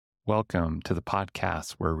Welcome to the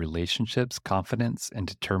podcast where relationships, confidence, and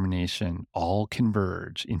determination all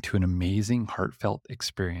converge into an amazing, heartfelt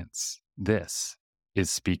experience. This is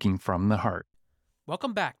Speaking from the Heart.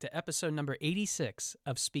 Welcome back to episode number 86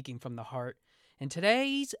 of Speaking from the Heart. And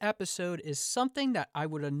today's episode is something that I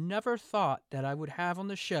would have never thought that I would have on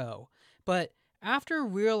the show. But after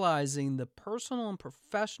realizing the personal and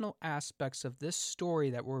professional aspects of this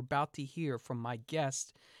story that we're about to hear from my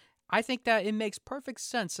guest, I think that it makes perfect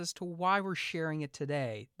sense as to why we're sharing it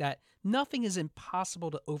today, that nothing is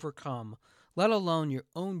impossible to overcome, let alone your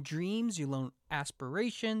own dreams, your own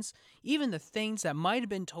aspirations, even the things that might have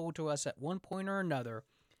been told to us at one point or another.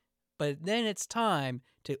 But then it's time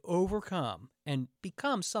to overcome and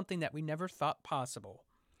become something that we never thought possible.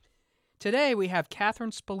 Today we have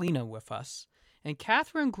Katherine Spallino with us, and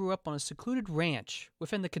Katherine grew up on a secluded ranch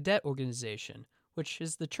within the cadet organization, which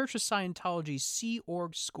is the Church of Scientology's Sea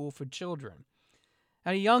Org School for Children.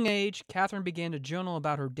 At a young age, Katherine began to journal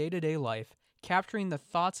about her day-to-day life, capturing the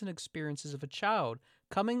thoughts and experiences of a child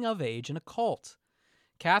coming of age in a cult.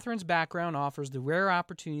 Katherine's background offers the rare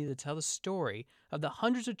opportunity to tell the story of the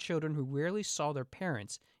hundreds of children who rarely saw their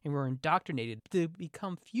parents and were indoctrinated to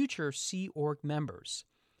become future Sea Org members.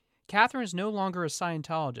 Katherine is no longer a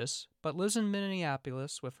Scientologist, but lives in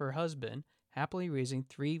Minneapolis with her husband, happily raising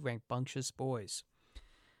 3 rambunctious boys.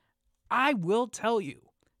 I will tell you,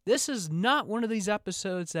 this is not one of these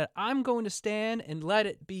episodes that I'm going to stand and let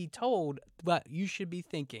it be told what you should be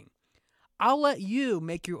thinking. I'll let you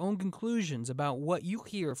make your own conclusions about what you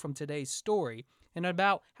hear from today's story and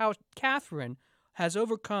about how Katherine has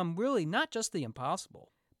overcome really not just the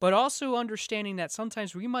impossible, but also understanding that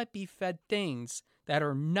sometimes we might be fed things that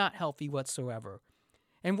are not healthy whatsoever.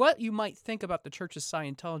 And what you might think about the Church of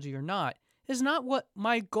Scientology or not is not what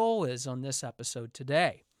my goal is on this episode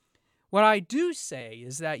today. What I do say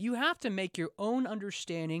is that you have to make your own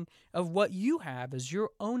understanding of what you have as your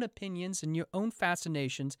own opinions and your own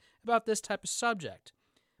fascinations about this type of subject.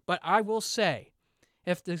 But I will say,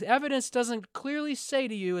 if the evidence doesn't clearly say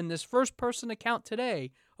to you in this first-person account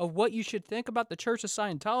today of what you should think about the Church of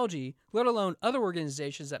Scientology, let alone other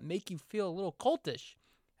organizations that make you feel a little cultish,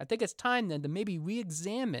 I think it's time then to maybe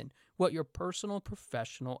re-examine what your personal and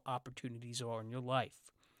professional opportunities are in your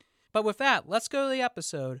life. But with that, let's go to the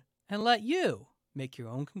episode and let you make your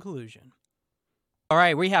own conclusion. All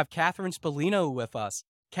right, we have Katherine Spallino with us.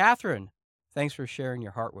 Katherine, thanks for sharing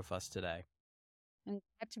your heart with us today. I'm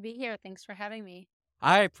glad to be here. Thanks for having me.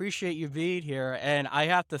 I appreciate you being here, and I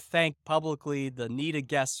have to thank publicly the Need a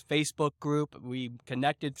Guest Facebook group. We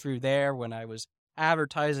connected through there when I was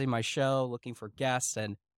advertising my show, looking for guests,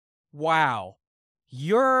 and wow,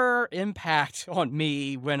 your impact on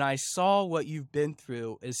me when I saw what you've been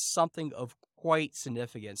through is something of quite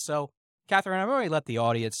significant. So, Katherine, I've already let the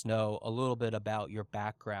audience know a little bit about your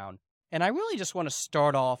background, and I really just want to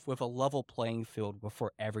start off with a level playing field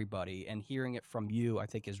for everybody, and hearing it from you, I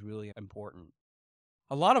think, is really important.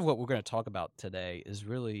 A lot of what we're going to talk about today is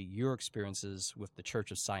really your experiences with the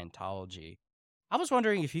Church of Scientology. I was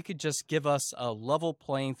wondering if you could just give us a level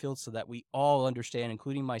playing field so that we all understand,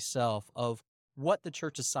 including myself, of what the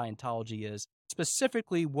Church of Scientology is,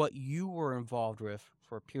 specifically what you were involved with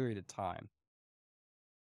for a period of time.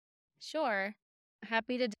 Sure.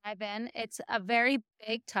 Happy to dive in. It's a very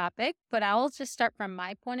big topic, but I'll just start from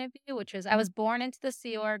my point of view, which is I was born into the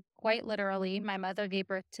Sea Org, quite literally. My mother gave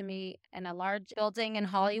birth to me in a large building in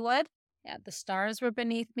Hollywood. Yeah, the stars were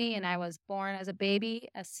beneath me, and I was born as a baby,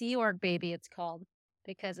 a Sea Org baby, it's called.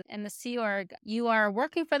 Because in the Sea Org, you are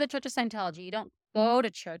working for the Church of Scientology. You don't go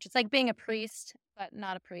to church. It's like being a priest, but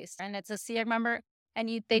not a priest. And it's a Sea Org member,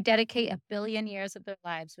 and they dedicate 1 billion years of their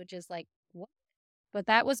lives, which is like, what? But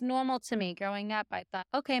that was normal to me growing up. I thought,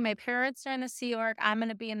 okay, my parents are in the Sea Org. I'm going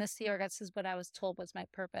to be in the Sea Org. This is what I was told was my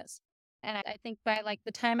purpose. And I think by like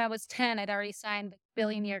the time I was 10, I'd already signed the 1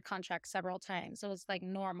 billion-year contract several times. So it was like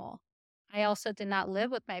normal. I also did not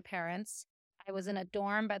live with my parents. I was in a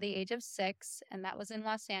dorm by the age of 6, and that was in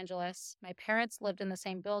Los Angeles. My parents lived in the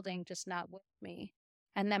same building, just not with me.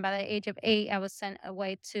 And then by the age of 8, I was sent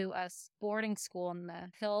away to a boarding school in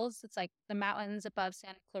the hills. It's like the mountains above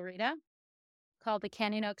Santa Clarita, called the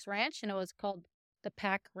Canyon Oaks Ranch, and it was called the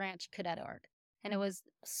Pack Ranch Cadet Org. And it was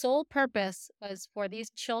sole purpose was for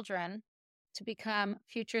these children to become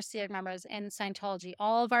future Sea Org members in Scientology.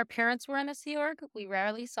 All of our parents were in the Sea Org. We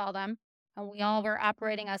rarely saw them. And we all were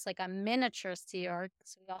operating as like a miniature Sea Org.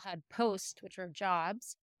 So we all had posts, which are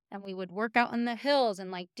jobs. And we would work out in the hills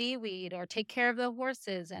and like de-weed or take care of the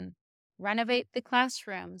horses and renovate the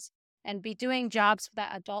classrooms and be doing jobs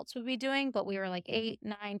that adults would be doing. But we were like 8,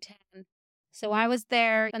 9, 10. So I was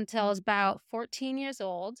there until I was about 14 years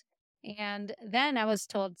old. And then I was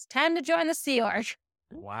told it's time to join the Sea Org.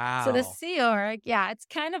 So the Wow. Sea Org, yeah, it's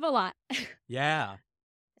kind of a lot. Yeah.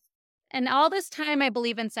 And all this time, I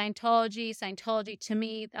believe in Scientology. Scientology, to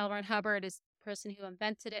me, L. Ron Hubbard is the person who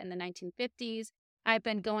invented it in the 1950s. I've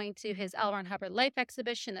been going to his L. Ron Hubbard Life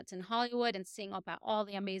exhibition that's in Hollywood and seeing about all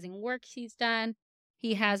the amazing work he's done.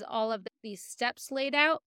 He has all of these steps laid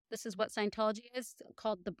out. This is what Scientology is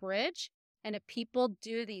called the bridge. And if people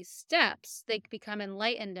do these steps, they become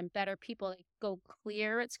enlightened and better people. They go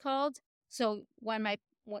clear, it's called. So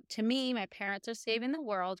to me, my parents are saving the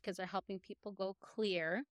world because they're helping people go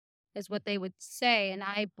clear is what they would say. And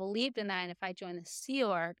I believed in that. And if I joined the Sea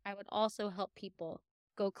Org, I would also help people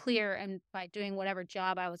go clear and by doing whatever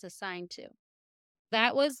job I was assigned to.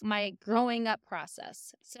 That was my growing up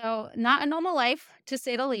process. So, not a normal life, to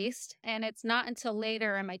say the least. And it's not until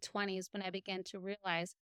later in my 20s when I began to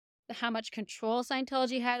realize how much control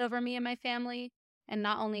Scientology had over me and my family. And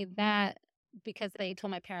not only that, because they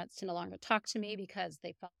told my parents to no longer talk to me because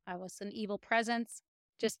they felt I was an evil presence,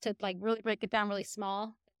 just to like really break it down really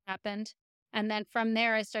small happened. And then from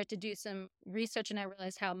there, I started to do some research and I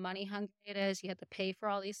realized how money hungry it is. You have to pay for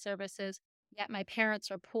all these services. Yet my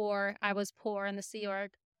parents are poor. I was poor in the Sea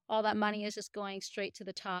Org. All that money is just going straight to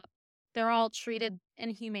the top. They're all treated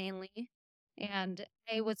inhumanely. And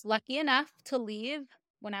I was lucky enough to leave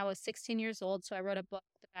when I was 16 years old. So I wrote a book,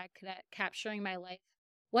 The Bad Cadet, capturing my life,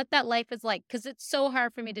 what that life is like. Because it's so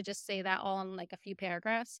hard for me to just say that all in like a few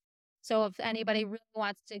paragraphs. So if anybody really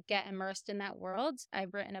wants to get immersed in that world,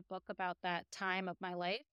 I've written a book about that time of my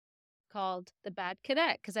life called The Bad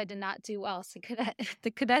Cadet because I did not do well as a cadet, the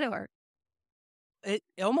cadet org. It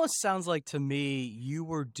almost sounds like to me you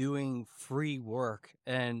were doing free work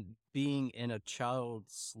and being in a child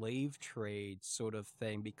slave trade sort of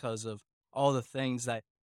thing because of all the things that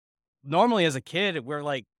normally as a kid we're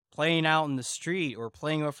like playing out in the street or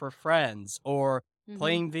playing with our friends or Mm-hmm.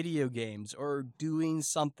 playing video games or doing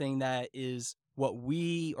something that is what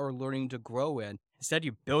we are learning to grow in. Instead,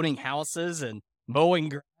 you're building houses and mowing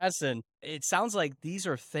grass. And it sounds like these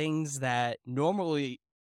are things that normally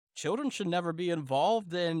children should never be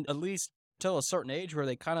involved in, at least till a certain age where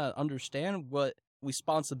they kind of understand what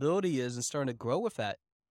responsibility is and starting to grow with that.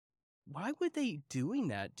 Why would they doing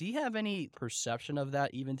that? Do you have any perception of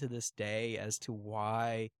that even to this day as to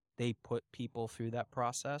why they put people through that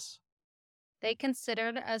process? They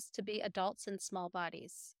considered us to be adults in small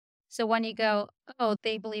bodies. So when you go, oh,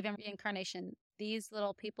 they believe in reincarnation, these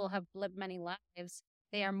little people have lived many lives.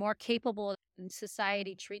 They are more capable than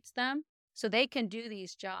society treats them. So they can do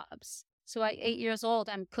these jobs. So at 8 years old,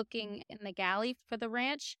 I'm cooking in the galley for the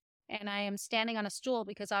ranch and I am standing on a stool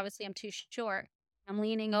because obviously I'm too short. I'm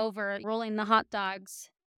leaning over, rolling the hot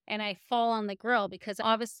dogs, and I fall on the grill because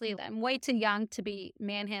obviously I'm way too young to be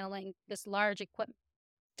manhandling this large equipment.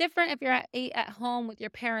 Different if you're at home with your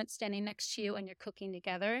parents standing next to you and you're cooking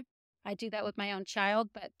together. I do that with my own child,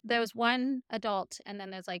 but there was one adult and then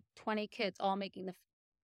there's like 20 kids all making the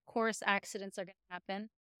of course accidents are going to happen.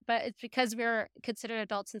 But it's because we're considered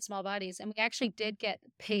adults in small bodies and we actually did get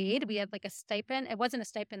paid. We had like a stipend. It wasn't a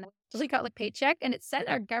stipend. We got like paycheck and it sent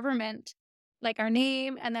our government like our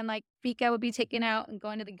name and then like FICA would be taken out and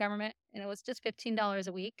going to the government and it was just $15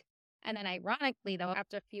 a week. And then ironically though,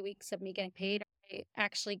 after a few weeks of me getting paid, I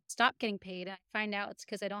actually stopped getting paid. And I find out it's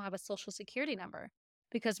because I don't have a social security number.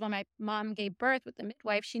 Because when my mom gave birth with the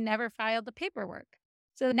midwife, she never filed the paperwork.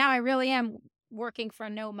 So now I really am working for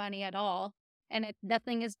no money at all. And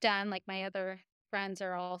nothing is done. Like my other friends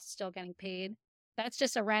are all still getting paid. That's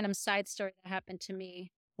just a random side story that happened to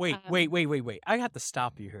me. Wait. I have to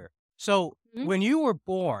stop you here. So, Mhm. when you were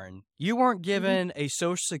born, you weren't Mhm. given a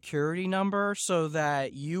social security number so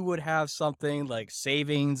that you would have something like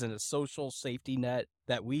savings and a social safety net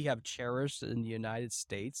that we have cherished in the United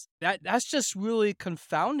States. That's just really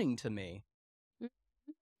confounding to me.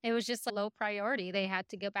 It was just a low priority. They had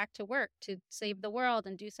to go back to work to save the world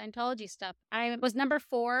and do Scientology stuff. I was number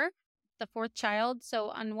 4, the 4th child. So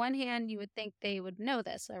on one hand, you would think they would know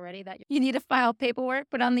this already, that you need to file paperwork.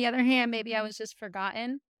 But on the other hand, maybe I was just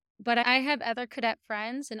forgotten. But I have other cadet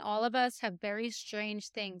friends, and all of us have very strange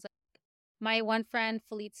things. My one friend,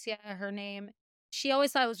 Felicia, her name, she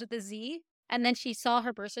always thought it was with a Z. And then she saw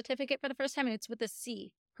her birth certificate for the first time and it's with a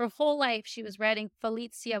C. Her whole life, she was writing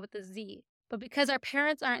Felicia with a Z. But because our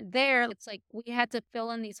parents aren't there, it's like we had to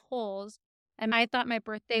fill in these holes. And I thought my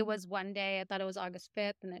birthday was one day. I thought it was August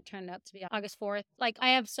 5th, and it turned out to be August 4th. Like, I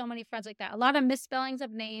have so many friends like that. A lot of misspellings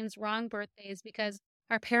of names, wrong birthdays, because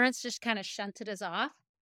our parents just kind of shunted us off.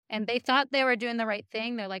 And they thought they were doing the right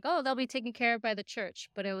thing. They're like, oh, they'll be taken care of by the church.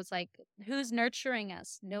 But it was like, who's nurturing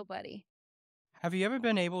us? Nobody. Have you ever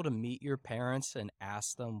been able to meet your parents and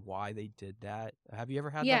ask them why they did that? Have you ever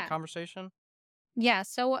had that Yeah. conversation? Yeah.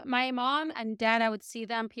 So my mom and dad, I would see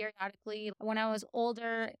them periodically when I was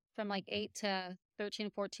older, from like 8 to 13,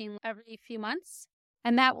 14, every few months.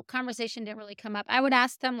 And that conversation didn't really come up. I would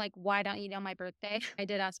ask them, like, why don't you know my birthday? I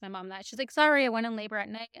did ask my mom that. She's like, sorry, I went in labor at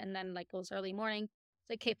night and then like it was early morning. It's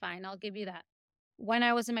like, okay, fine, I'll give you that. When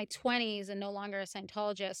I was in my 20s and no longer a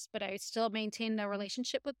Scientologist, but I still maintained a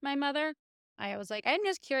relationship with my mother, I was like, I'm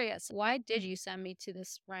just curious. Why did you send me to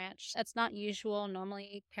this ranch? That's not usual.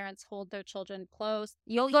 Normally, parents hold their children close.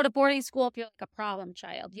 You'll go to boarding school if you're like a problem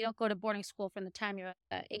child. You don't go to boarding school from the time you're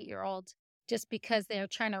an 8-year-old just because they're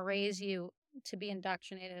trying to raise you to be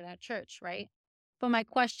indoctrinated at church, right? But my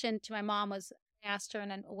question to my mom was, I asked her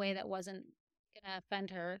in a way that wasn't going to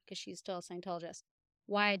offend her because she's still a Scientologist.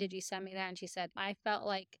 Why did you send me that? And she said, I felt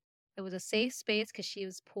like it was a safe space because she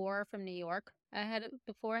was poor from New York. I had it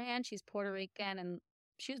beforehand. She's Puerto Rican and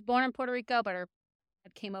she was born in Puerto Rico, but her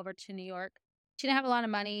dad came over to New York. She didn't have a lot of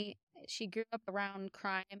money. She grew up around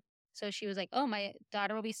crime. So she was like, oh, my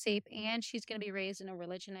daughter will be safe and she's going to be raised in a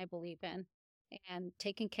religion I believe in and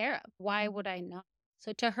taken care of. Why would I not?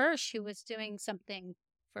 So to her, she was doing something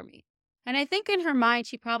for me. And I think in her mind,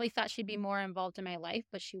 she probably thought she'd be more involved in my life,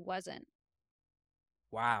 but she wasn't.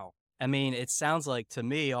 Wow. I mean, it sounds like to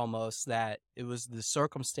me almost that it was the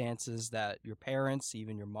circumstances that your parents,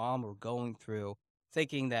 even your mom, were going through,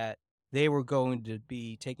 thinking that they were going to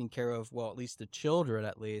be taking care of, well, at least the children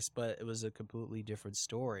at least, but it was a completely different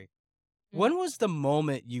story. Mm. When was the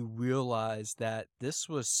moment you realized that this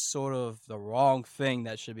was sort of the wrong thing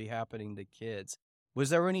that should be happening to kids? Was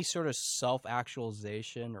there any sort of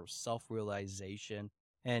self-actualization or self-realization?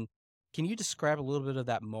 And can you describe a little bit of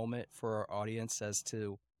that moment for our audience as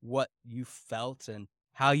to what you felt and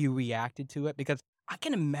how you reacted to it? Because I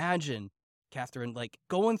can imagine, Catherine, like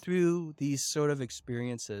going through these sort of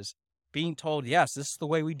experiences, being told, yes, this is the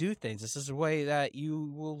way we do things. This is the way that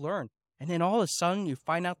you will learn. And then all of a sudden you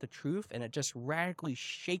find out the truth and it just radically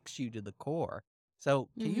shakes you to the core. So,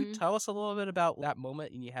 can you Mm-hmm. tell us a little bit about that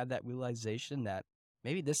moment and you had that realization that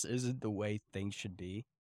maybe this isn't the way things should be?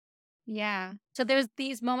 Yeah. So there's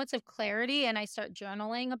these moments of clarity, and I start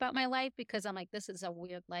journaling about my life because I'm like, this is a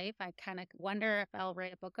weird life. I kind of wonder if I'll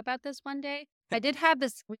write a book about this one day. I did have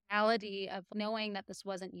this reality of knowing that this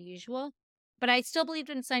wasn't usual, but I still believed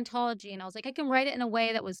in Scientology. And I was like, I can write it in a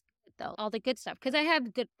way that was good, though, all the good stuff. Because I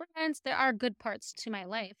have good friends. There are good parts to my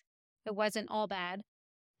life. It wasn't all bad.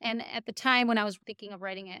 And at the time when I was thinking of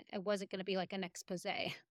writing it, it wasn't going to be like an expose.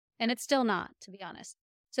 And it's still not, to be honest.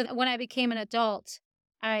 So that when I became an adult,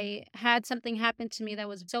 I had something happen to me that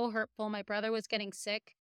was so hurtful. My brother was getting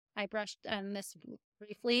sick. I brushed on this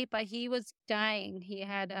briefly, but he was dying. He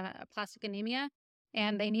had a plastic anemia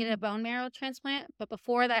and they needed a bone marrow transplant. But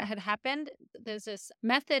before that had happened, there's this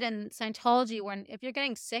method in Scientology when if you're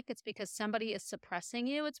getting sick, it's because somebody is suppressing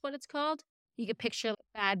you. It's what it's called. You could picture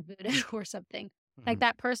bad voodoo or something. Like Mhm.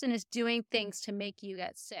 that person is doing things to make you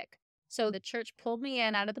get sick. So the church pulled me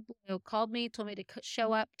in out of the blue, called me, told me to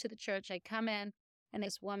show up to the church. I come in, and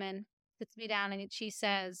this woman sits me down and she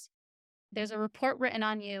says, there's a report written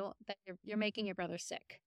on you that you're making your brother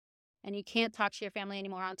sick and you can't talk to your family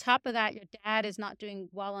anymore. On top of that, your dad is not doing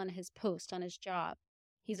well on his post, on his job.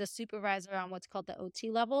 He's a supervisor on what's called the OT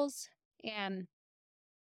levels. And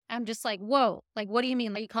I'm just like, whoa, like, what do you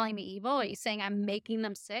mean? Are you calling me evil? Are you saying I'm making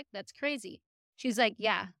them sick? That's crazy. She's like,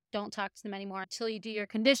 yeah, don't talk to them anymore until you do your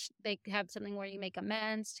condition. They have something where you make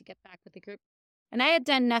amends to get back with the group. And I had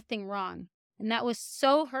done nothing wrong. And that was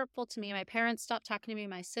so hurtful to me. My parents stopped talking to me,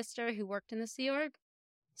 my sister who worked in the Sea Org.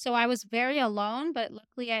 So I was very alone, but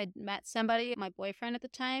luckily I had met somebody, my boyfriend at the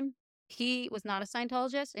time. He was not a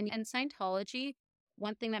Scientologist. And in Scientology,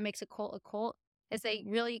 one thing that makes a cult is they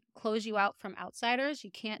really close you out from outsiders.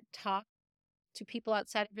 You can't talk to people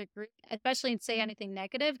outside of your group, especially and say anything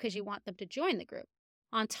negative because you want them to join the group.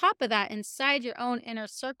 On top of that, inside your own inner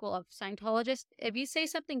circle of Scientologists, if you say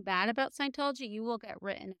something bad about Scientology, you will get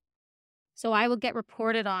written. So I will get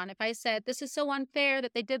reported on. If I said, this is so unfair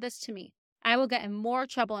that they did this to me, I will get in more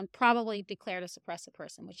trouble and probably declare to suppress a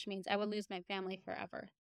person, which means I would lose my family forever.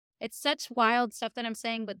 It's such wild stuff that I'm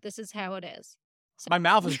saying, but this is how it is. So My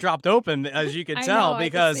mouth has dropped open, as you can I know, tell, I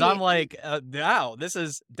could because I'm see. like, wow, this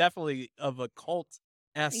is definitely of a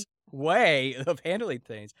cult-esque way of handling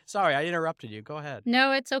things. Sorry, I interrupted you. Go ahead.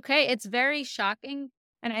 No, it's okay. It's very shocking.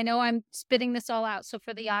 And I know I'm spitting this all out. So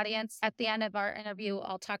for the audience, at the end of our interview,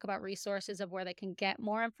 I'll talk about resources of where they can get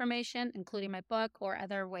more information, including my book or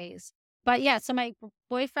other ways. But yeah, so my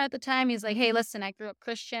boyfriend at the time, he's like, hey, listen, I grew up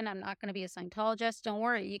Christian. I'm not going to be a Scientologist. Don't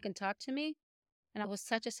worry. You can talk to me. And it was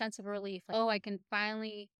such a sense of relief. Like, oh, I can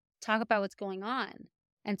finally talk about what's going on.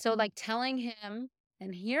 And so like telling him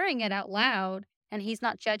and hearing it out loud, and he's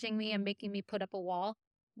not judging me and making me put up a wall,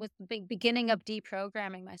 was the beginning of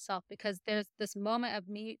deprogramming myself, because there's this moment of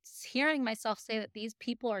me hearing myself say that these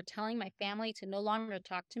people are telling my family to no longer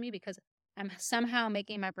talk to me because I'm somehow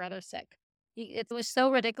making my brother sick. It was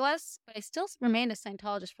so ridiculous, but I still remained a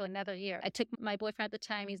Scientologist for another year. I took my boyfriend at the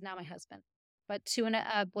time, he's now my husband, but to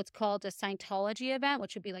what's called a Scientology event,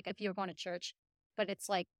 which would be like if you were going to church. But it's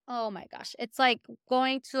like, oh my gosh, it's like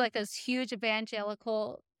going to like those huge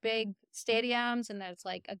evangelical big stadiums, and there's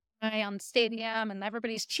like a guy on the stadium and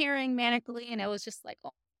everybody's cheering manically. And it was just like,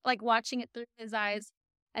 oh, like watching it through his eyes.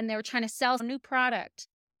 And they were trying to sell a new product.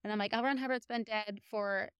 And I'm like, L. Ron Hubbard's been dead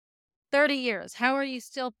for 30 years. How are you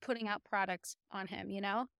still putting out products on him, you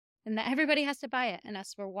know? And that everybody has to buy it. And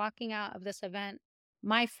as we're walking out of this event,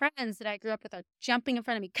 my friends that I grew up with are jumping in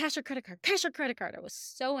front of me, cash your credit card, cash your credit card. It was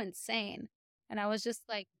so insane. And I was just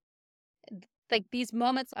like these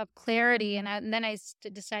moments of clarity. And then I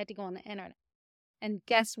decided to go on the internet. And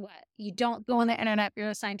guess what? You don't go on the internet if you're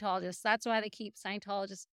a Scientologist. That's why they keep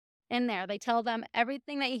Scientologists in there. They tell them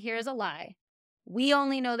everything that you hear is a lie. We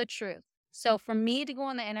only know the truth. So for me to go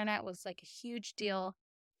on the internet was like a huge deal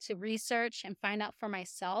to research and find out for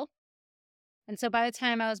myself. And so by the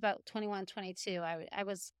time I was about 21, 22, I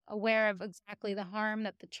was aware of exactly the harm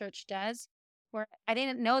that the church does, where I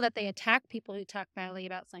didn't know that they attack people who talk badly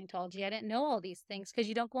about Scientology. I didn't know all these things because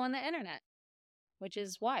you don't go on the internet, which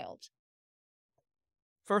is wild.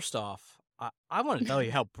 First off, I want to tell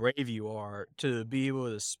you how brave you are to be able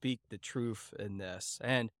to speak the truth in this.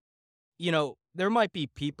 And, there might be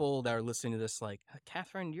people that are listening to this like,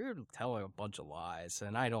 Catherine, you're telling a bunch of lies,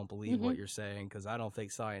 and I don't believe what you're saying because I don't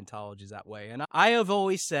think Scientology is that way. And I have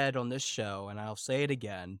always said on this show, and I'll say it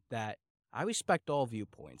again, that I respect all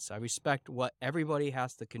viewpoints. I respect what everybody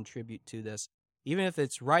has to contribute to this. Even if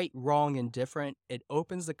it's right, wrong, and different, it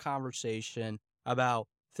opens the conversation about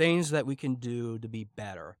things that we can do to be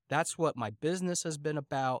better. That's what my business has been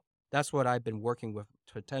about. That's what I've been working with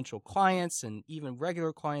potential clients and even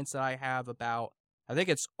regular clients that I have about. I think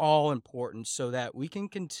it's all important so that we can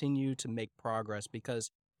continue to make progress,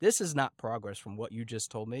 because this is not progress from what you just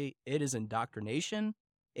told me. It is indoctrination.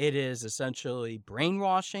 It is essentially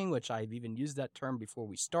brainwashing, which I've even used that term before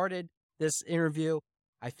we started this interview.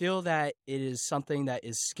 I feel that it is something that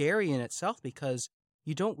is scary in itself because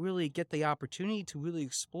you don't really get the opportunity to really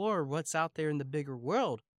explore what's out there in the bigger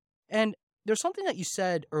world. And there's something that you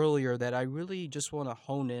said earlier that I really just want to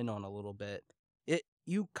hone in on a little bit.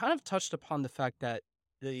 You kind of touched upon the fact that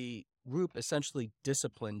the group essentially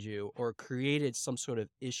disciplined you or created some sort of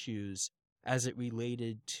issues as it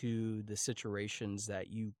related to the situations that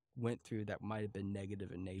you went through that might have been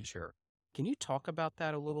negative in nature. Can you talk about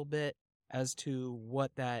that a little bit as to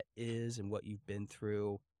what that is and what you've been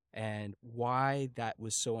through and why that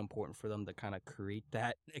was so important for them to kind of create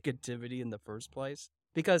that negativity in the first place?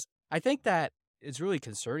 Because I think that it's really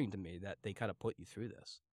concerning to me that they kind of put you through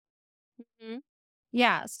this. Mm-hmm.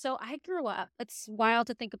 Yeah, so I grew up. It's wild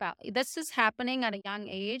to think about. This is happening at a young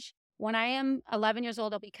age. When I am 11 years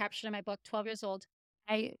old, I'll be captured in my book, 12 years old.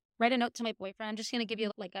 I write a note to my boyfriend. I'm just going to give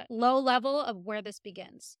you like a low level of where this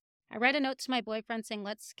begins. I write a note to my boyfriend saying,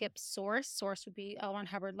 let's skip source. Source would be L. Ron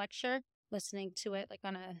Hubbard lecture, listening to it like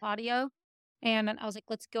on an audio. And I was like,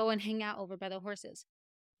 let's go and hang out over by the horses.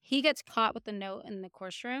 He gets caught with the note in the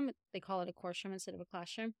course room. They call it a course room instead of a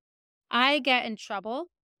classroom. I get in trouble,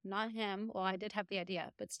 not him. Well, I did have the idea,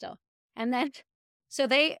 but still. And then, so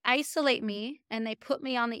they isolate me and they put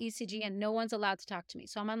me on the ECG, and no one's allowed to talk to me.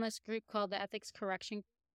 So I'm on this group called the Ethics Correction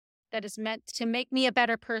that is meant to make me a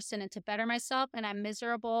better person and to better myself. And I'm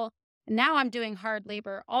miserable. And now I'm doing hard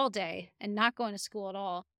labor all day and not going to school at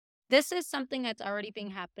all. This is something that's already been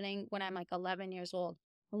happening when I'm like 11 years old.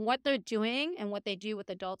 And what they're doing and what they do with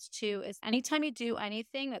adults too is anytime you do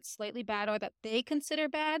anything that's slightly bad or that they consider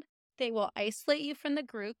bad, they will isolate you from the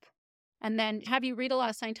group and then have you read a lot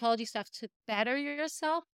of Scientology stuff to better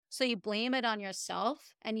yourself. So you blame it on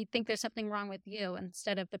yourself and you think there's something wrong with you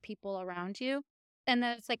instead of the people around you. And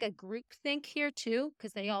then it's like a group think here too,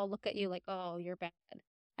 because they all look at you like, oh, you're bad.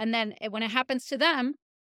 And then when it happens to them,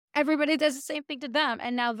 everybody does the same thing to them.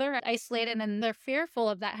 And now they're isolated and they're fearful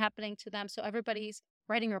of that happening to them. So everybody's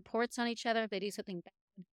writing reports on each other if they do something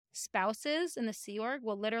bad. Spouses in the Sea Org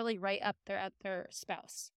will literally write up their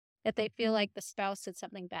spouse if they feel like the spouse did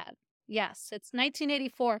something bad. Yes, it's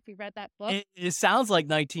 1984 if you read that book. It sounds like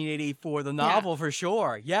 1984, the novel, for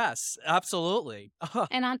sure. Yes, absolutely.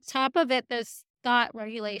 And on top of it, there's thought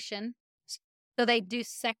regulation. So they do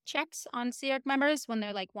sec checks on Sea Org members when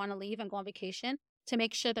they're like want to leave and go on vacation to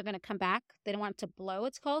make sure they're going to come back. They don't want it to blow,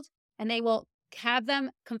 it's called. And they will have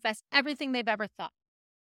them confess everything they've ever thought.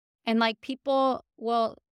 And like people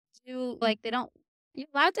will do like they don't you're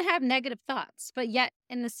allowed to have negative thoughts, but yet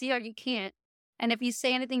in the CR you can't. And if you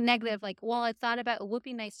say anything negative, like, well, I thought about it would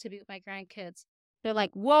be nice to be with my grandkids. They're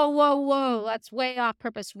like, whoa, whoa, whoa, that's way off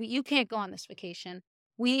purpose. You can't go on this vacation.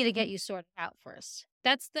 We need to get you sorted out first.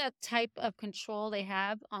 That's the type of control they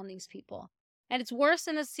have on these people. And it's worse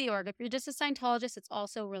in the Sea Org. If you're just a Scientologist, it's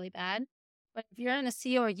also really bad. But if you're in a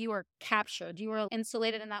Sea Org, you are captured. You are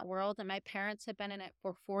insulated in that world. And my parents have been in it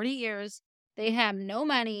for 40 years. They have no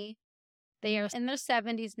money. They are in their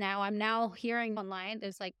 70s now. I'm now hearing online,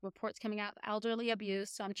 there's like reports coming out of elderly abuse.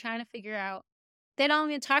 So I'm trying to figure out, they don't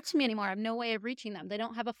even talk to me anymore. I have no way of reaching them. They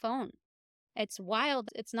don't have a phone. It's wild.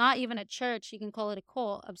 It's not even a church. You can call it a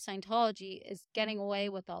cult of Scientology is getting away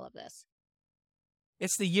with all of this.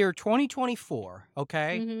 It's the year 2024,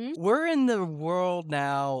 okay? Mm-hmm. We're in the world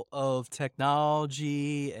now of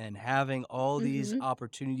technology and having all these Mm-hmm.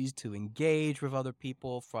 opportunities to engage with other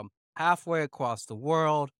people from halfway across the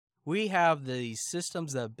world. We have these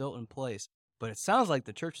systems that are built in place, but it sounds like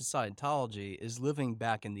the Church of Scientology is living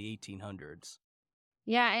back in the 1800s.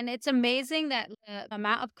 Yeah, and it's amazing that the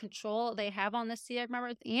amount of control they have on the Sea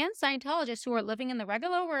members and Scientologists who are living in the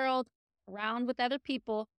regular world around with other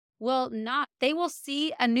people will not, they will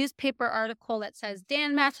see a newspaper article that says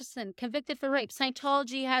Dan Matheson convicted for rape.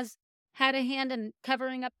 Scientology has had a hand in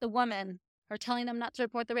covering up the woman or telling them not to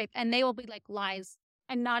report the rape. And they will be like lies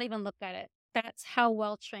and not even look at it. That's how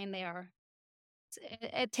well trained they are.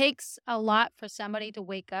 It takes a lot for somebody to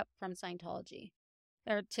wake up from Scientology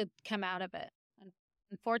or to come out of it.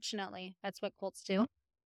 Unfortunately, that's what cults do.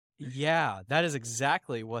 Yeah, that is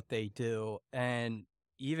exactly what they do. And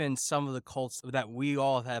even some of the cults that we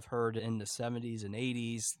all have heard in the 70s and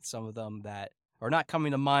 80s, some of them that are not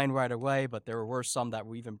coming to mind right away, but there were some that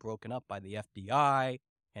were even broken up by the FBI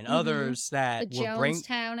and Mm-hmm. others The that were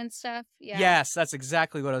Jonestown and stuff. Yeah. Yes, that's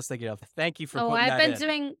exactly what I was thinking of. Thank you for Oh, putting I've that been in.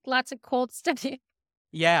 doing lots of cult study.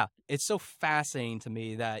 Yeah, it's so fascinating to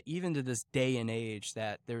me that even to this day and age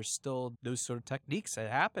that there's still those sort of techniques that are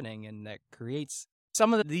happening and that creates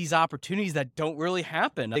some of these opportunities that don't really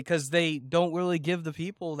happen because they don't really give the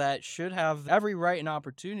people that should have every right and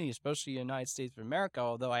opportunity, especially in the United States of America,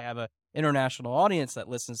 although I have an international audience that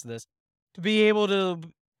listens to this, to be able to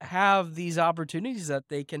have these opportunities that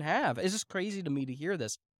they can have. It's just crazy to me to hear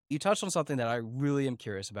this. You touched on something that I really am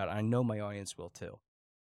curious about. I know my audience will too.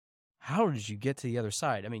 How did you get to the other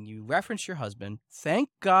side? I mean, you referenced your husband. Thank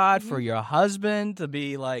God for Mm-hmm. your husband to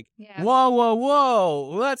be like, Yeah. whoa, whoa, whoa,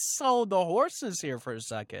 let's hold the horses here for a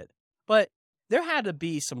second. But there had to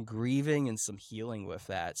be some grieving and some healing with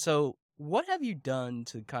that. So, what have you done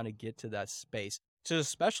to kind of get to that space to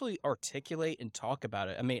especially articulate and talk about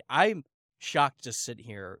it? I mean, I'm shocked to sit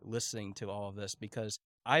here listening to all of this because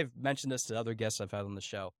I've mentioned this to other guests I've had on the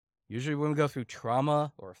show. Usually when we go through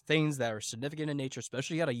trauma or things that are significant in nature,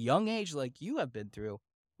 especially at a young age like you have been through,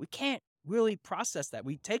 we can't really process that.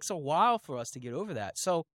 It takes a while for us to get over that.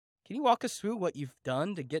 So can you walk us through what you've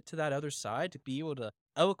done to get to that other side, to be able to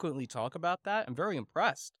eloquently talk about that? I'm very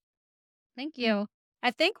impressed. Thank you.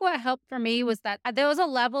 I think what helped for me was that there was a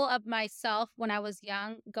level of myself when I was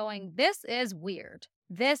young going, this is weird.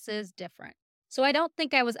 This is different. So I don't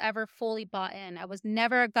think I was ever fully bought in. I was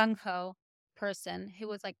never a gung ho person who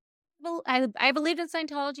was like, well, I believed in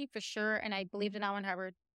Scientology for sure, and I believed in Alan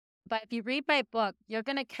Hubbard. But if you read my book, you're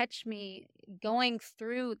going to catch me going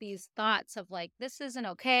through these thoughts of like, this isn't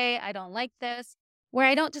okay. I don't like this, where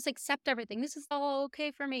I don't just accept everything. This is all okay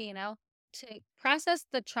for me, to process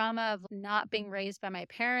the trauma of not being raised by my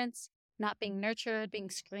parents, not being nurtured, being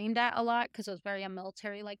screamed at a lot because it was very a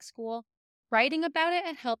military like school. Writing about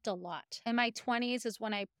it helped a lot. In my 20s is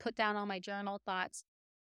when I put down all my journal thoughts.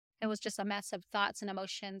 It was just a mess of thoughts and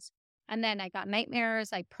emotions. And then I got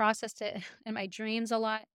nightmares. I processed it in my dreams a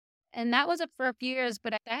lot. And that was it for a few years,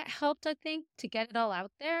 but that helped, I think, to get it all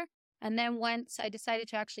out there. And then once I decided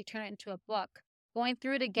to actually turn it into a book, going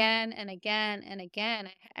through it again and again and again,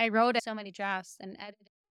 I wrote so many drafts and edited,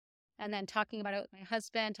 and then talking about it with my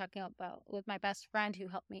husband, talking about with my best friend who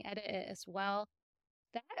helped me edit it as well.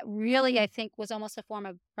 That really, I think, was almost a form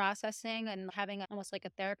of processing and having almost like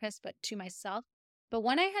a therapist, but to myself. But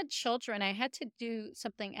when I had children, I had to do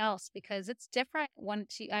something else because it's different.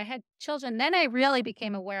 I had children, then I really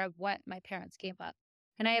became aware of what my parents gave up.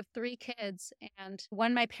 And I have 3 kids. And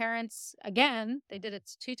when my parents, again, they did it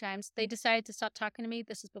 2 times, they decided to stop talking to me.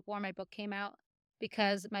 This is before my book came out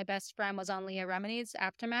because my best friend was on Leah Remini's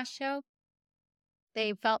Aftermath show.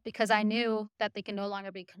 They felt because I knew that they could no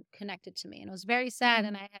longer be connected to me. And it was very sad.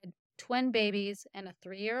 And I had twin babies and a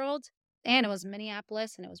 3-year-old. And it was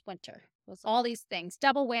Minneapolis and it was winter. It was all these things,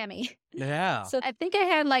 double whammy. Yeah. So I think I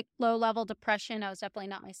had like low level depression. I was definitely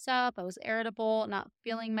not myself. I was irritable, not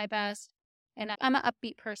feeling my best. And I'm an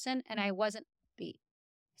upbeat person and I wasn't upbeat.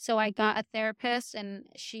 So I got a therapist and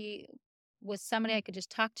she was somebody I could just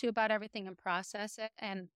talk to about everything and process it.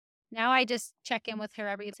 And now I just check in with her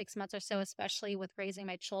every 6 months or so, especially with raising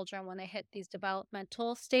my children when they hit these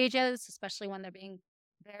developmental stages, especially when they're being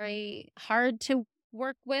very hard to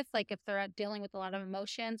work with. Like if they're dealing with a lot of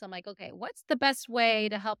emotions, I'm like, okay, what's the best way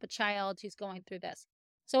to help a child who's going through this?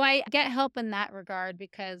 So I get help in that regard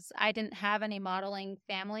because I didn't have any modeling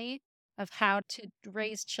family of how to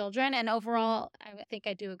raise children. And overall, I think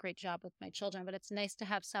I do a great job with my children, but it's nice to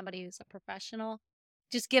have somebody who's a professional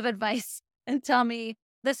just give advice and tell me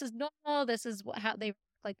this is normal, this is how they work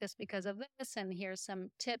like this because of this, and here's some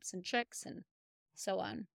tips and tricks and so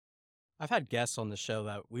on. I've had guests on the show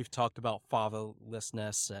that we've talked about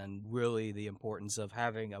fatherlessness and really the importance of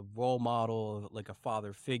having a role model, like a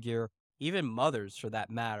father figure, even mothers for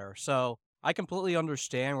that matter. So I completely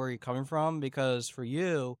understand where you're coming from because for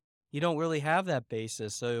you, you don't really have that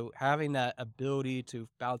basis. So having that ability to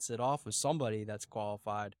bounce it off with somebody that's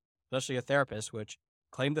qualified, especially a therapist, which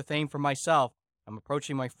claim the fame for myself. I'm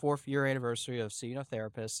approaching my 4th year anniversary of seeing a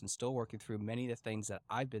therapist and still working through many of the things that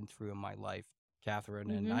I've been through in my life, Catherine.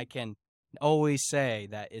 And Mm-hmm. I can always say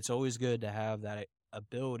that it's always good to have that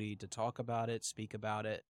ability to talk about it, speak about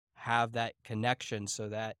it, have that connection so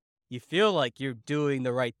that you feel like you're doing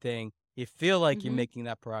the right thing. You feel like you're Mm-hmm. making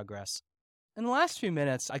that progress. In the last few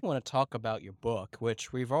minutes, I want to talk about your book,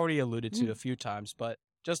 which we've already alluded to a few times, but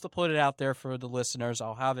just to put it out there for the listeners,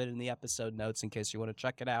 I'll have it in the episode notes in case you want to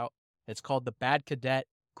check it out. It's called The Bad Cadet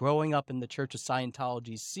Growing Up in the Church of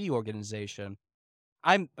Scientology's Sea Organization.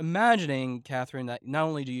 I'm imagining, Catherine, that not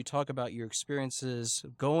only do you talk about your experiences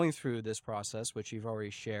going through this process, which you've already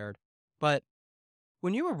shared, but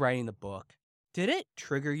when you were writing the book, did it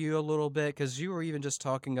trigger you a little bit? Because you were even just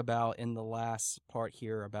talking about in the last part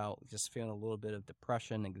here about just feeling a little bit of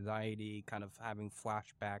depression, anxiety, kind of having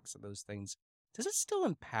flashbacks of those things. Does it still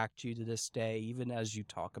impact you to this day, even as you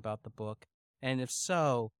talk about the book? And if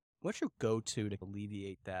so, what's your go to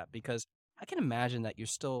alleviate that? Because I can imagine that you're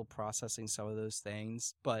still processing some of those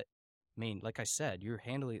things. But I mean, like I said, you're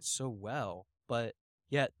handling it so well. But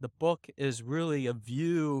yet the book is really a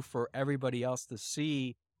view for everybody else to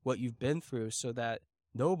see what you've been through so that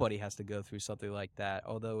nobody has to go through something like that,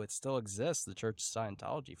 although it still exists, the Church of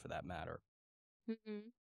Scientology for that matter. Mm-hmm.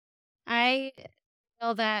 I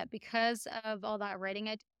feel that because of all that writing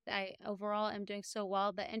I overall am doing so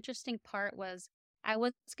well. The interesting part was I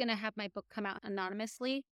was going to have my book come out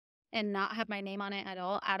anonymously and not have my name on it at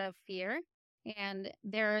all out of fear. And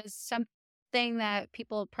there is something that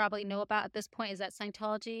people probably know about at this point is that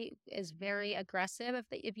Scientology is very aggressive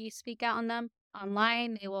if you speak out on them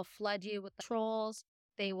online. They will flood you with trolls.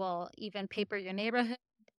 They will even paper your neighborhood.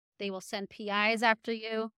 They will send PIs after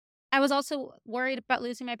you. I was also worried about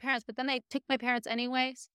losing my parents, but then they took my parents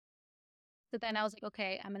anyways. So then I was like,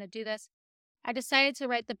 okay, I'm going to do this. I decided to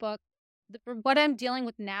write the book. For what I'm dealing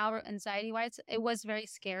with now, anxiety wise, it was very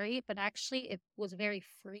scary, but actually, it was very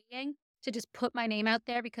freeing to just put my name out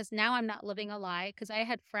there because now I'm not living a lie. Because I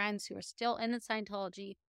had friends who are still in the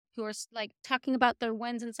Scientology who are like talking about their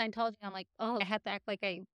wins in Scientology. I'm like, oh, I had to act like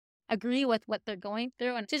I agree with what they're going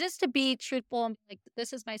through and to just to be truthful and be like,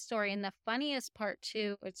 this is my story. And the funniest part,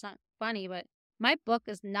 too, it's not funny, but my book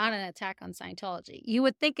is not an attack on Scientology. You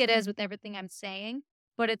would think it is with everything I'm saying,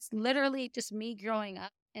 but it's literally just me growing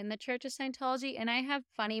up in the Church of Scientology. And I have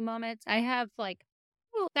funny moments. I have like,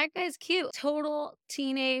 oh, that guy's cute. Total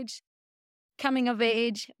teenage coming of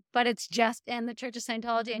age, but it's just in the Church of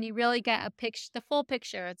Scientology. And you really get a picture, the full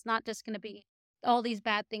picture. It's not just going to be all these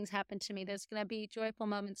bad things happen to me. There's going to be joyful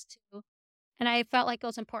moments too. And I felt like it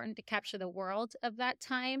was important to capture the world of that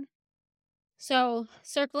time. So,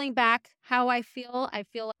 circling back, how I feel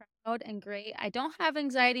proud and great. I don't have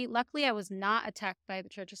anxiety. Luckily, I was not attacked by the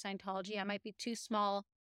Church of Scientology. I might be too small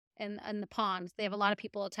in the pond. They have a lot of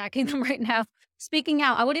people attacking them right now. Speaking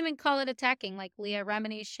out, I wouldn't even call it attacking, like Leah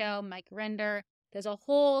Remini's show, Mike Rinder. There's a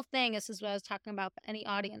whole thing. This is what I was talking about. Any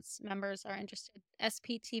audience members are interested.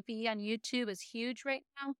 SPTV on YouTube is huge right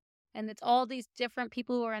now. And it's all these different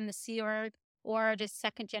people who are in the Sea Org or just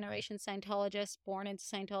second generation Scientologists born into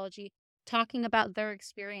Scientology talking about their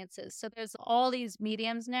experiences. So there's all these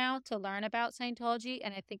mediums now to learn about Scientology.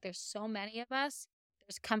 And I think there's so many of us.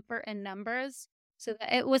 There's comfort in numbers. So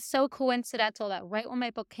that it was so coincidental that right when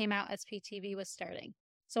my book came out, SPTV was starting.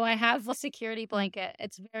 So I have a security blanket.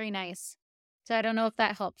 It's very nice. So I don't know if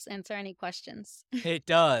that helps answer any questions. It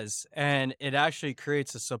does. And it actually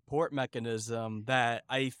creates a support mechanism that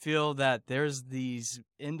I feel that there's these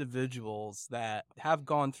individuals that have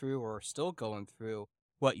gone through or are still going through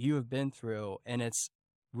what you have been through. And it's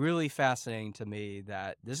really fascinating to me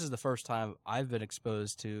that this is the first time I've been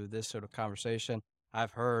exposed to this sort of conversation.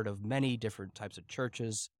 I've heard of many different types of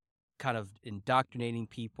churches kind of indoctrinating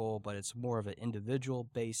people, but it's more of an individual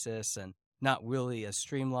basis and not really as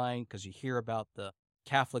streamlined because you hear about the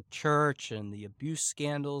Catholic Church and the abuse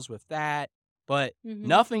scandals with that, but Hmm.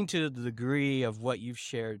 nothing to the degree of what you've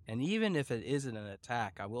shared. And even if it isn't an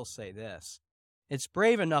attack, I will say this. It's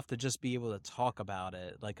brave enough to just be able to talk about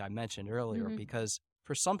it, like I mentioned earlier, Hmm. because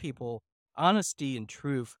for some people, honesty and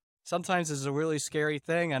truth sometimes is a really scary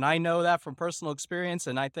thing. And I know that from personal experience.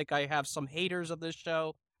 And I think I have some haters of this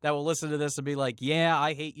show that will listen to this and be like, yeah,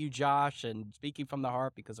 I hate you, Josh, and speaking from the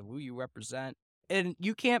heart because of who you represent. And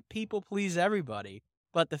you can't people please everybody.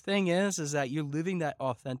 But the thing is that you're living that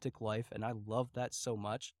authentic life, and I love that so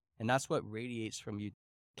much, and that's what radiates from you.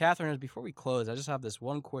 Catherine, before we close, I just have this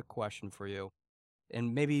one quick question for you,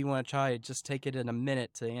 and maybe you want to try just take it in a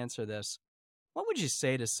minute to answer this. What would you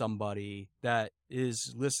say to somebody that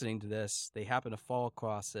is listening to this? They happen to fall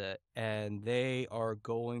across it, and they are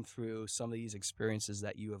going through some of these experiences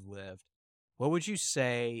that you have lived. What would you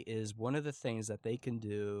say is one of the things that they can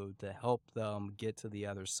do to help them get to the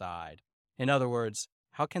other side? In other words,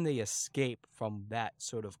 how can they escape from that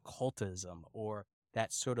sort of cultism or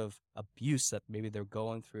that sort of abuse that maybe they're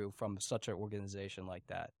going through from such an organization like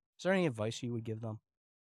that? Is there any advice you would give them?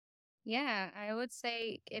 Yeah, I would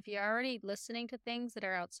say if you're already listening to things that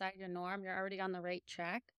are outside your norm, you're already on the right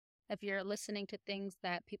track. If you're listening to things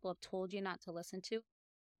that people have told you not to listen to,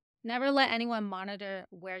 never let anyone monitor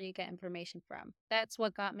where you get information from. That's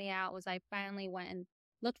what got me out was I finally went and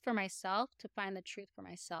looked for myself to find the truth for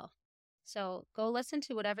myself. So go listen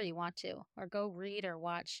to whatever you want to, or go read or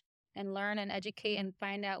watch and learn and educate and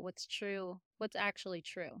find out what's true, what's actually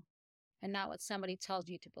true, and not what somebody tells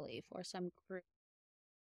you to believe or some group.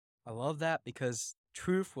 I love that because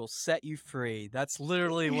truth will set you free. That's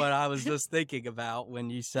literally what I was just thinking about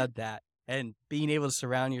when you said that. And being able to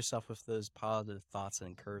surround yourself with those positive thoughts and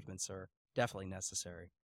encouragements are definitely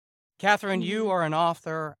necessary. Catherine, you Hmm. are an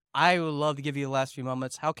author. I would love to give you the last few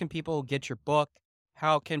moments. How can people get your book?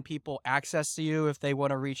 How can people access to you if they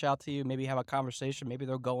want to reach out to you, maybe have a conversation? Maybe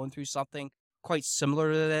they're going through something quite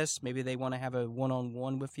similar to this. Maybe they want to have a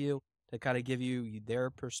one-on-one with you to kind of give you their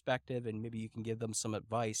perspective and maybe you can give them some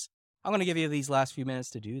advice. I'm going to give you these last few minutes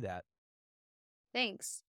to do that.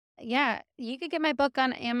 Thanks. Yeah, you could get my book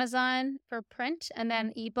on Amazon for print, and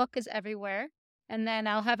then ebook is everywhere. And then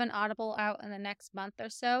I'll have an Audible out in the next month or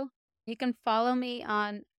so. You can follow me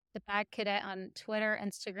on the Bad Cadet on Twitter,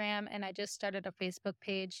 Instagram, and I just started a Facebook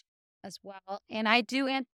page as well. And I do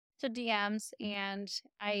answer DMs, and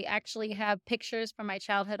I actually have pictures from my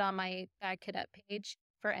childhood on my Bad Cadet page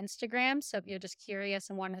for Instagram. So if you're just curious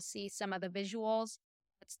and want to see some of the visuals,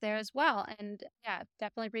 it's there as well. And yeah,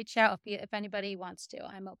 definitely reach out if anybody wants to.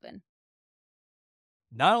 I'm open.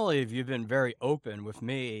 Not only have you been very open with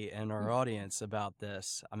me and our audience about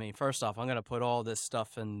this, I mean, first off, I'm going to put all this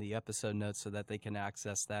stuff in the episode notes so that they can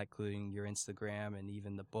access that, including your Instagram and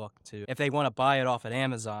even the book too, if they want to buy it off at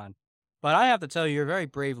Amazon. But I have to tell you, you're a very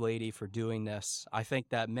brave lady for doing this. I think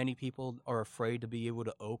that many people are afraid to be able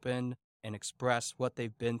to open and express what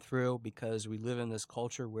they've been through because we live in this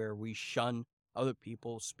culture where we shun other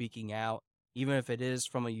people speaking out, even if it is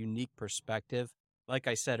from a unique perspective. Like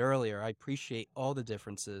I said earlier, I appreciate all the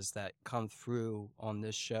differences that come through on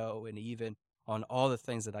this show and even on all the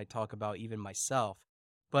things that I talk about, even myself.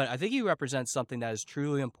 But I think you represent something that is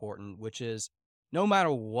truly important, which is no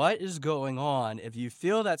matter what is going on, if you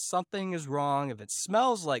feel that something is wrong, if it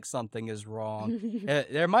smells like something is wrong,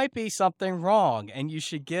 there might be something wrong and you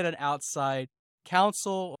should get an outside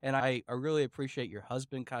counsel. And I really appreciate your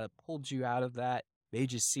husband kind of pulled you out of that,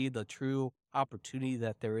 made you see the true opportunity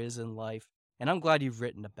that there is in life. And I'm glad you've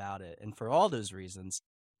written about it. And for all those reasons,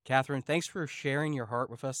 Catherine, thanks for sharing your heart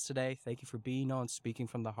with us today. Thank you for being on Speaking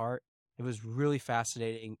from the Heart. It was really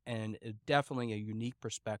fascinating and definitely a unique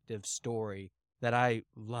perspective story that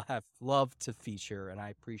have loved to feature. And I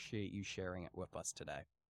appreciate you sharing it with us today.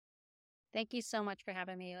 Thank you so much for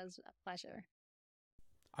having me. It was a pleasure.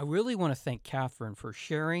 I really want to thank Catherine for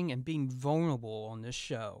sharing and being vulnerable on this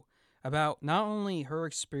show about not only her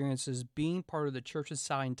experiences being part of the Church of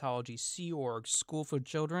Scientology Sea Org School for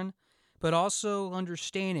Children, but also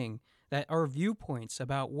understanding that our viewpoints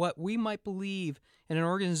about what we might believe in an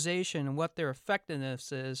organization and what their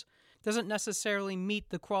effectiveness is doesn't necessarily meet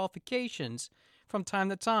the qualifications from time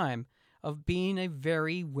to time. of being a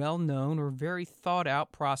very well-known or very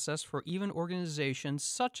thought-out process for even organizations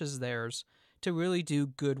such as theirs to really do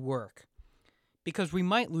good work. Because we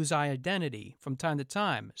might lose our identity from time to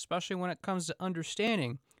time, especially when it comes to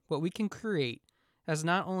understanding what we can create as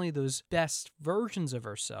not only those best versions of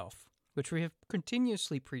ourselves, which we have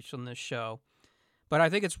continuously preached on this show, but I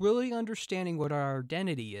think it's really understanding what our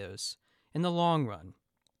identity is in the long run.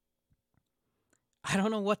 I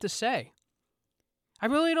don't know what to say. I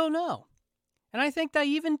really don't know. And I think that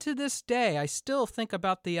even to this day, I still think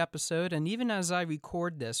about the episode, and even as I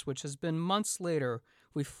record this, which has been months later,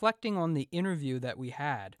 reflecting on the interview that we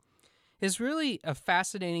had, is really a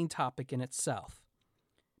fascinating topic in itself.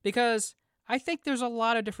 Because I think there's a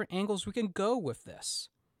lot of different angles we can go with this.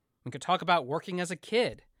 We could talk about working as a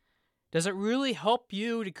kid. Does it really help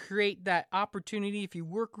you to create that opportunity if you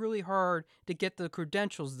work really hard to get the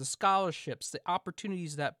credentials, the scholarships, the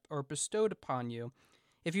opportunities that are bestowed upon you?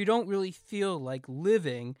 If you don't really feel like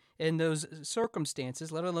living in those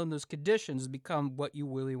circumstances, let alone those conditions, become what you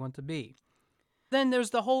really want to be. Then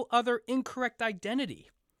there's the whole other incorrect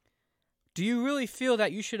identity. Do you really feel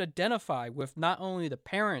that you should identify with not only the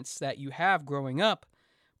parents that you have growing up,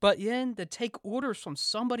 but then to take orders from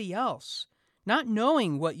somebody else, not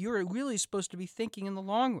knowing what you're really supposed to be thinking in the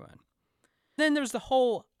long run? Then there's the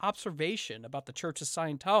whole observation about the Church of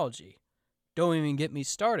Scientology. Don't even get me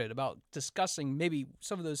started about discussing maybe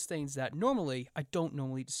some of those things that I don't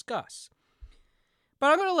normally discuss. But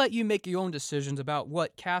I'm going to let you make your own decisions about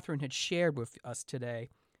what Katherine had shared with us today,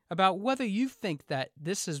 about whether you think that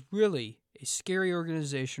this is really a scary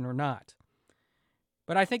organization or not.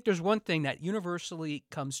 But I think there's one thing that universally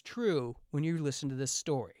comes true when you listen to this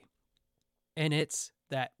story, and it's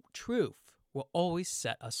that truth will always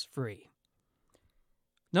set us free.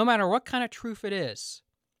 No matter what kind of truth it is,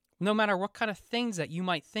 no matter what kind of things that you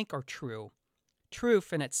might think are true,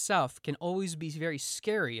 truth in itself can always be very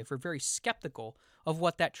scary if we're very skeptical of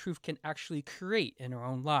what that truth can actually create in our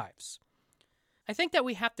own lives. I think that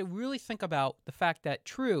we have to really think about the fact that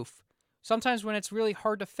truth, sometimes when it's really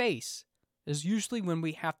hard to face, is usually when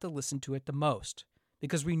we have to listen to it the most,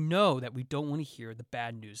 because we know that we don't want to hear the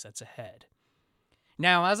bad news that's ahead.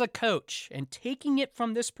 Now, as a coach, and taking it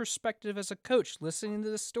from this perspective as a coach, listening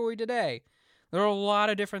to this story today, there are a lot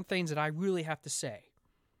of different things that I really have to say.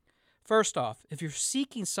 First off, if you're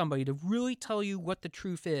seeking somebody to really tell you what the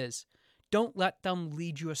truth is, don't let them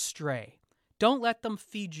lead you astray. Don't let them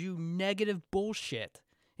feed you negative bullshit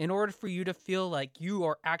in order for you to feel like you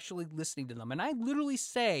are actually listening to them. And I literally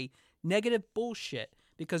say negative bullshit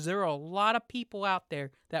because there are a lot of people out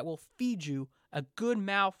there that will feed you a good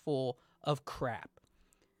mouthful of crap.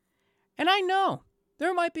 And I know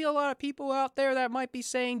there might be a lot of people out there that might be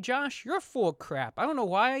saying, Josh, you're full of crap. I don't know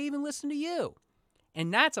why I even listen to you.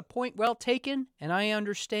 And that's a point well taken, and I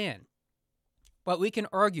understand. But we can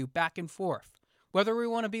argue back and forth, whether we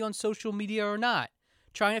want to be on social media or not,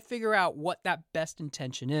 trying to figure out what that best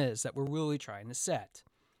intention is that we're really trying to set.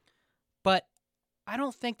 But I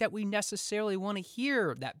don't think that we necessarily want to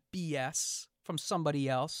hear that BS from somebody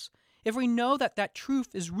else if we know that that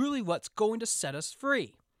truth is really what's going to set us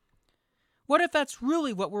free. What if that's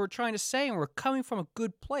really what we're trying to say and we're coming from a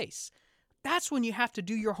good place? That's when you have to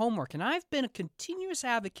do your homework. And I've been a continuous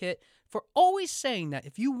advocate for always saying that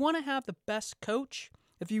if you want to have the best coach,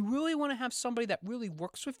 if you really want to have somebody that really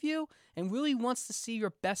works with you and really wants to see your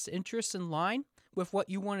best interests in line with what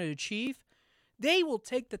you want to achieve, they will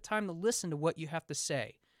take the time to listen to what you have to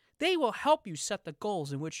say. They will help you set the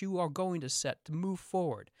goals in which you are going to set to move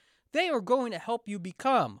forward. They are going to help you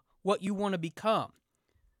become what you want to become.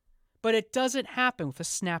 But it doesn't happen with a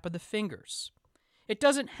snap of the fingers. It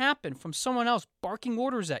doesn't happen from someone else barking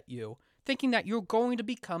orders at you, thinking that you're going to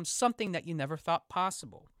become something that you never thought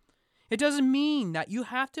possible. It doesn't mean that you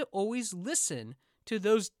have to always listen to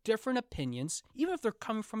those different opinions, even if they're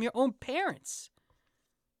coming from your own parents.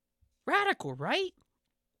 Radical, right?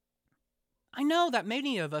 I know that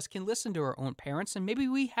many of us can listen to our own parents, and maybe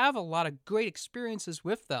we have a lot of great experiences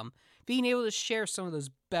with them, being able to share some of those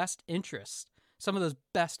best interests, some of those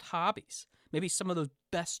best hobbies, maybe some of those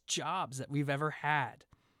best jobs that we've ever had.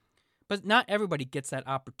 But not everybody gets that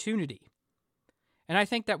opportunity. And I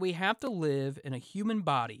think that we have to live in a human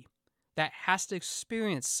body that has to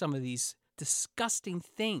experience some of these disgusting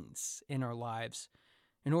things in our lives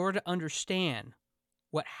in order to understand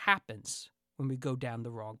what happens when we go down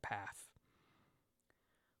the wrong path.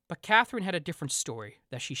 But Katherine had a different story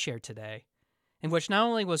that she shared today, in which not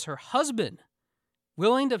only was her husband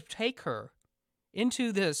willing to take her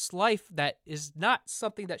into this life that is not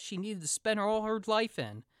something that she needed to spend all her life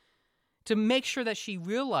in, to make sure that she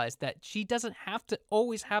realized that she doesn't have to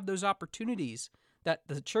always have those opportunities that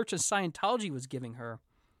the Church of Scientology was giving her,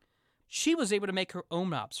 she was able to make her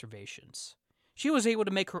own observations. She was able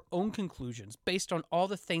to make her own conclusions based on all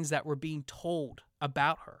the things that were being told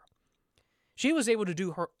about her. She was able to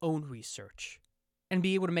do her own research and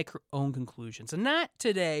be able to make her own conclusions. And that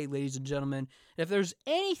today, ladies and gentlemen, if there's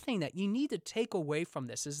anything that you need to take away from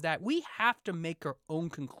this, is that we have to make our own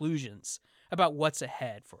conclusions about what's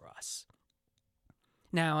ahead for us.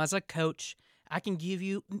 Now, as a coach, I can give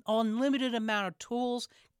you an unlimited amount of tools,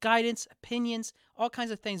 guidance, opinions, all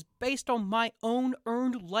kinds of things based on my own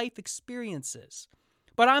earned life experiences.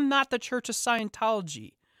 But I'm not the Church of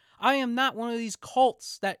Scientology. I am not one of these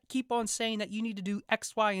cults that keep on saying that you need to do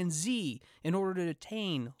X, Y, and Z in order to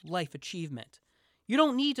attain life achievement. You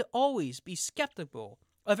don't need to always be skeptical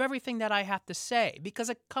of everything that I have to say, because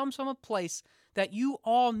it comes from a place that you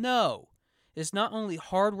all know is not only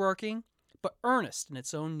hardworking, but earnest in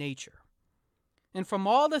its own nature. And from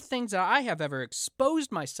all the things that I have ever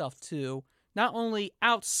exposed myself to, not only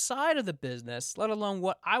outside of the business, let alone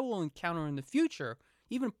what I will encounter in the future,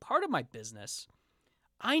 even part of my business,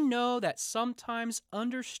 I know that sometimes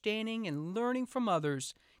understanding and learning from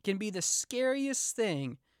others can be the scariest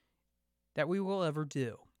thing that we will ever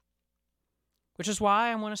do. Which is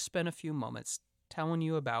why I want to spend a few moments telling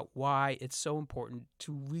you about why it's so important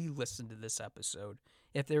to re-listen to this episode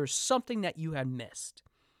if there is something that you had missed.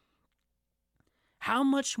 How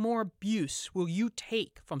much more abuse will you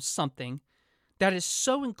take from something that is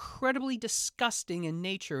so incredibly disgusting in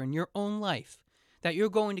nature in your own life that you're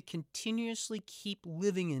going to continuously keep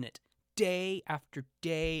living in it day after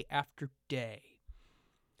day after day?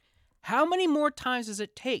 How many more times does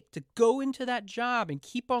it take to go into that job and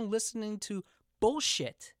keep on listening to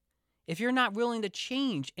bullshit if you're not willing to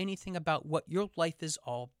change anything about what your life is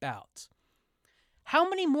all about? How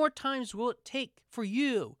many more times will it take for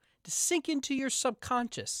you to sink into your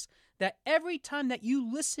subconscious that every time that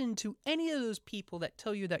you listen to any of those people that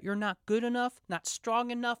tell you that you're not good enough, not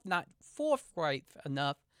strong enough, not forthright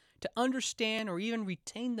enough to understand or even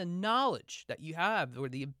retain the knowledge that you have or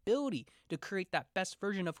the ability to create that best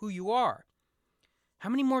version of who you are, how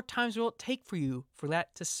many more times will it take for you for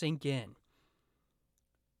that to sink in?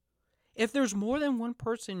 If there's more than one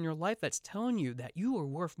person in your life that's telling you that you are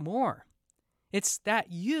worth more, it's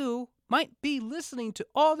that you might be listening to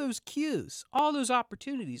all those cues, all those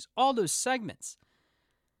opportunities, all those segments,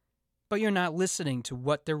 but you're not listening to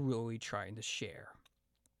what they're really trying to share.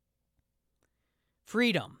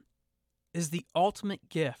 Freedom is the ultimate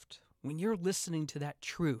gift when you're listening to that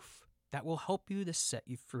truth that will help you to set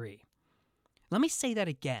you free. Let me say that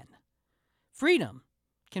again. Freedom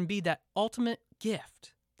can be that ultimate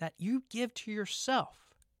gift that you give to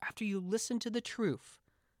yourself after you listen to the truth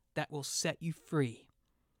that will set you free.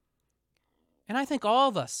 And I think all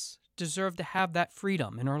of us deserve to have that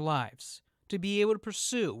freedom in our lives to be able to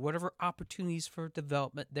pursue whatever opportunities for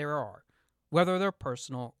development there are, whether they're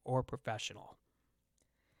personal or professional.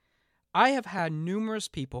 I have had numerous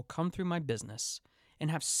people come through my business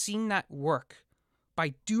and have seen that work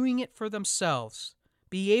by doing it for themselves,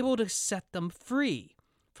 be able to set them free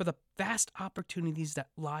for the vast opportunities that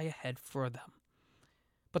lie ahead for them.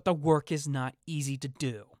 But the work is not easy to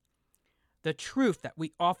do. The truth that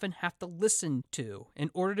we often have to listen to in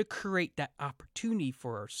order to create that opportunity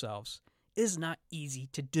for ourselves is not easy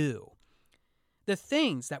to do. The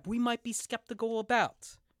things that we might be skeptical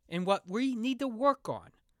about and what we need to work on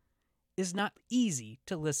is not easy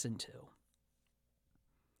to listen to.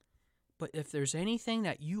 But if there's anything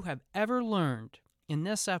that you have ever learned in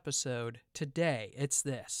this episode today, it's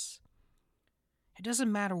this. It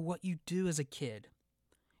doesn't matter what you do as a kid.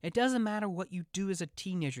 It doesn't matter what you do as a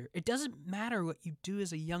teenager. It doesn't matter what you do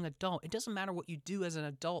as a young adult. It doesn't matter what you do as an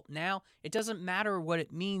adult now. It doesn't matter what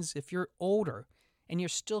it means if you're older and you're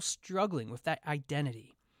still struggling with that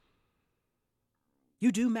identity.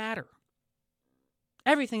 You do matter.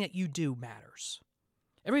 Everything that you do matters.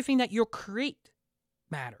 Everything that you create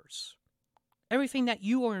matters. Everything that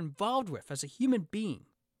you are involved with as a human being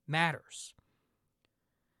matters.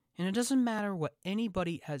 And it doesn't matter what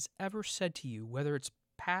anybody has ever said to you, whether it's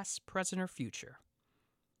past, present, or future.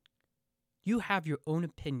 You have your own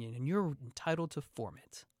opinion and you're entitled to form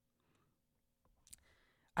it.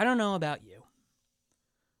 I don't know about you,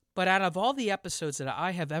 but out of all the episodes that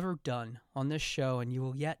I have ever done on this show and you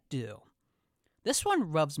will yet do, this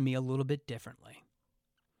one rubs me a little bit differently.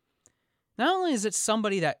 Not only is it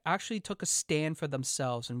somebody that actually took a stand for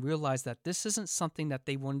themselves and realized that this isn't something that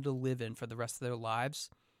they wanted to live in for the rest of their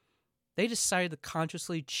lives, they decided to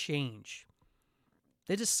consciously change.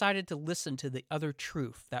 They decided to listen to the other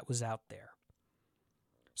truth that was out there.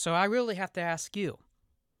 So I really have to ask you,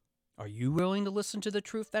 are you willing to listen to the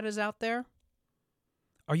truth that is out there?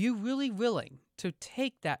 Are you really willing to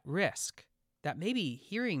take that risk that maybe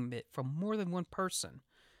hearing it from more than one person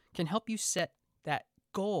can help you set that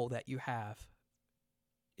goal that you have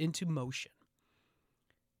into motion,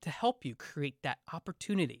 to help you create that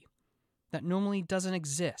opportunity that normally doesn't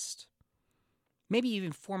exist? Maybe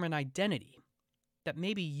even form an identity that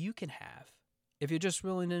maybe you can have if you're just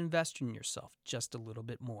willing to invest in yourself just a little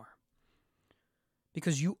bit more.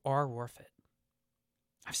 Because you are worth it.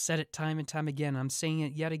 I've said it time and time again. I'm saying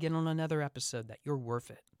it yet again on another episode that you're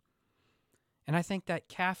worth it. And I think that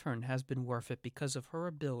Katherine has been worth it because of her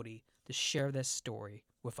ability to share this story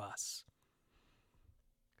with us.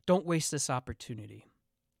 Don't waste this opportunity.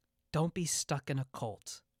 Don't be stuck in a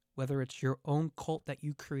cult, whether it's your own cult that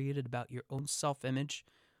you created about your own self-image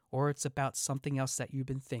or it's about something else that you've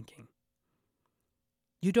been thinking.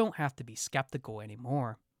 You don't have to be skeptical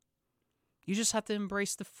anymore. You just have to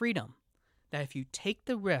embrace the freedom that if you take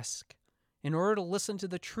the risk in order to listen to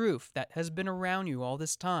the truth that has been around you all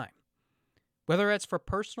this time, whether it's for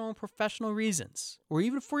personal and professional reasons, or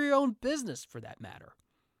even for your own business for that matter,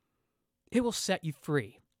 it will set you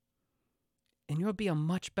free. And you'll be a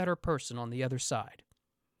much better person on the other side.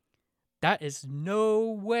 That is no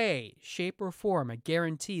way, shape, or form a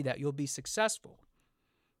guarantee that you'll be successful.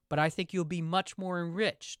 But I think you'll be much more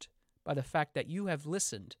enriched by the fact that you have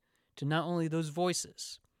listened to not only those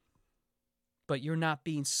voices, but you're not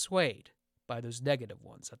being swayed by those negative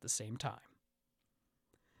ones at the same time.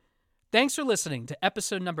 Thanks for listening to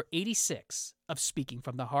episode number 86 of Speaking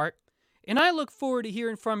from the Heart, and I look forward to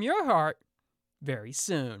hearing from your heart very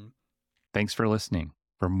soon. Thanks for listening.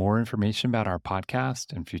 For more information about our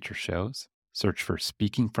podcast and future shows, search for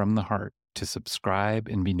Speaking from the Heart to subscribe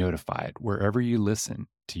and be notified wherever you listen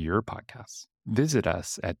to your podcasts. Visit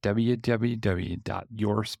us at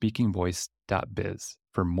www.yourspeakingvoice.biz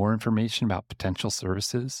for more information about potential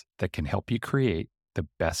services that can help you create the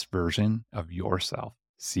best version of yourself.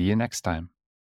 See you next time.